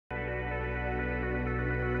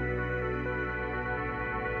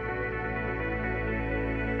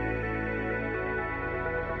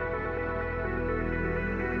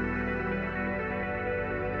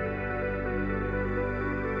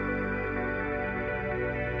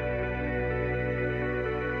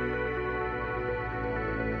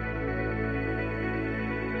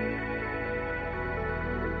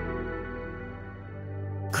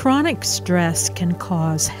chronic stress can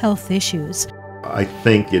cause health issues. I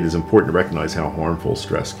think it is important to recognize how harmful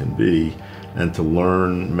stress can be and to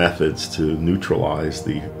learn methods to neutralize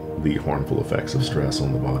the harmful effects of stress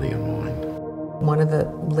on the body and mind. One of the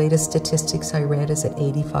latest statistics I read is that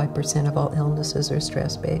 85% of all illnesses are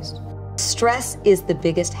stress-based. Stress is the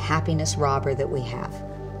biggest happiness robber that we have.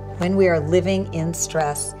 When we are living in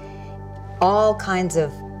stress, all kinds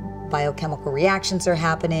of biochemical reactions are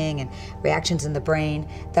happening and reactions in the brain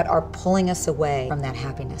that are pulling us away from that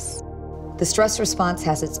happiness. The stress response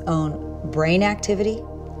has its own brain activity,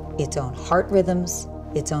 its own heart rhythms,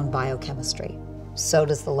 its own biochemistry. So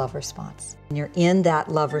does the love response. When you're in that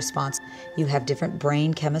love response, you have different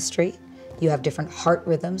brain chemistry, you have different heart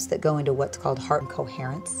rhythms that go into what's called heart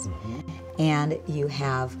coherence, and you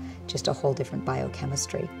have just a whole different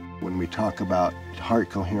biochemistry. When we talk about heart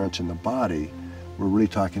coherence in the body, we're really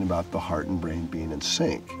talking about the heart and brain being in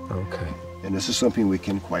sync. Okay. And this is something we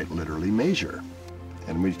can quite literally measure.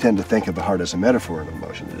 And we tend to think of the heart as a metaphor in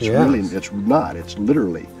emotion. It's really, it's not. It's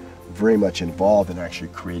literally very much involved in actually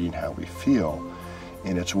creating how we feel.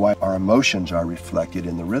 And it's why our emotions are reflected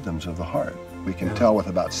in the rhythms of the heart. We can tell with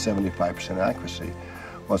about 75% accuracy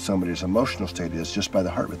what somebody's emotional state is just by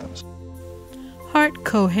the heart rhythms. Heart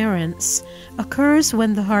coherence occurs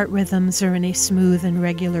when the heart rhythms are in a smooth and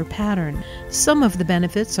regular pattern. Some of the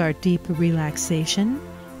benefits are deep relaxation,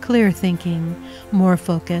 clear thinking, more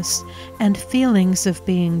focus, and feelings of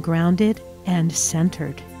being grounded and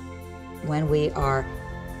centered. When we are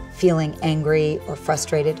feeling angry or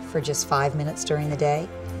frustrated for just 5 minutes during the day,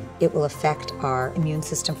 it will affect our immune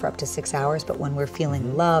system for up to 6 hours, but when we're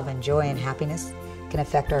feeling love and joy and happiness, it can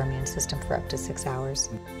affect our immune system for up to 6 hours.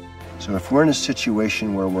 So if we're in a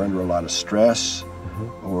situation where we're under a lot of stress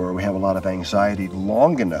or we have a lot of anxiety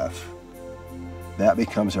long enough, that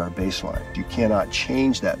becomes our baseline. You cannot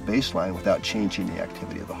change that baseline without changing the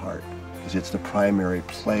activity of the heart, because it's the primary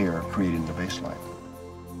player creating the baseline.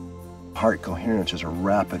 Heart coherence is a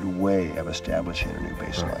rapid way of establishing a new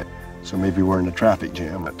baseline. So maybe we're in a traffic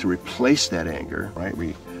jam. To replace that anger, right,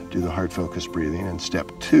 we do the heart-focused breathing. And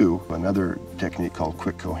step 2, another technique called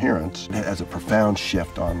quick coherence, has a profound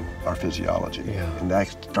shift on our physiology. And that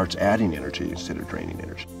starts adding energy instead of draining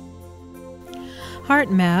energy.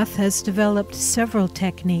 HeartMath has developed several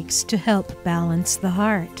techniques to help balance the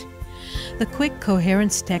heart. The quick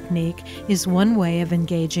coherence technique is one way of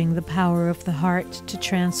engaging the power of the heart to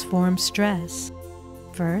transform stress.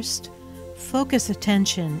 First, focus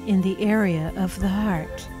attention in the area of the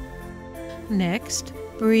heart. Next,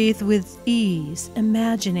 breathe with ease,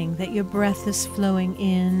 imagining that your breath is flowing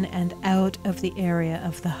in and out of the area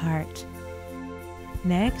of the heart.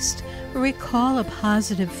 Next, recall a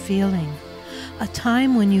positive feeling, a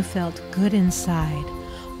time when you felt good inside,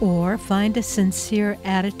 or find a sincere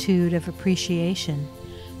attitude of appreciation.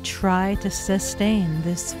 Try to sustain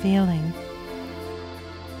this feeling.